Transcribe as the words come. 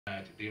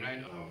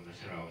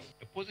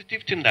The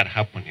positive thing that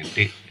happened is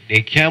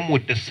they came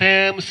with the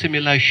same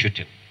similar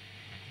shooting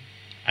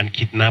and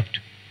kidnapped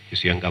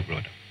his younger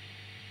brother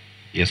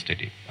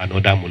yesterday,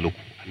 another Muluku,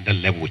 and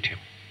then left with him.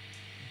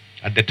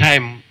 At the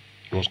time,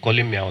 he was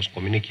calling me, I was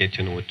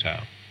communicating with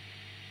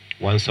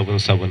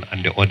 177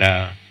 and the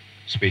other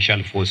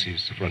special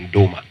forces from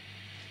Doma.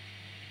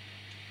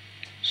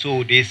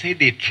 So they say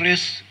they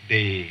trace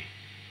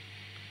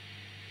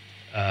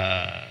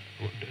uh,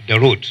 the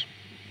road,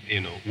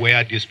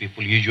 where these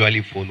people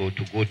usually follow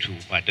to go to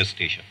Bada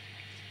station.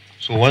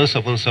 So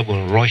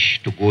 177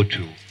 rushed to go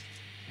to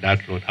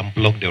that road and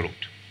block the road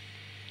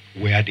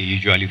where they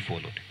usually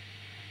followed.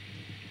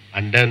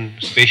 And then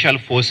special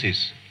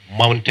forces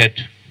mounted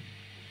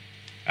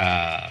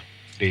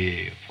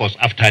the force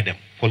after them,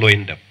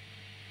 following them.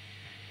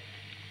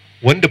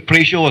 When the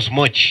pressure was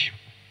much,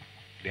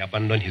 they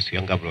abandoned his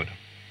younger brother.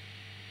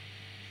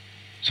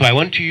 So I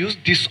want to use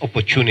this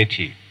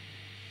opportunity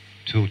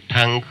to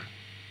thank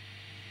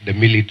the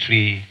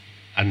military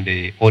and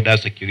the other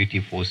security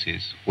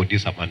forces for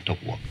this amount of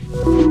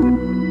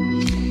work.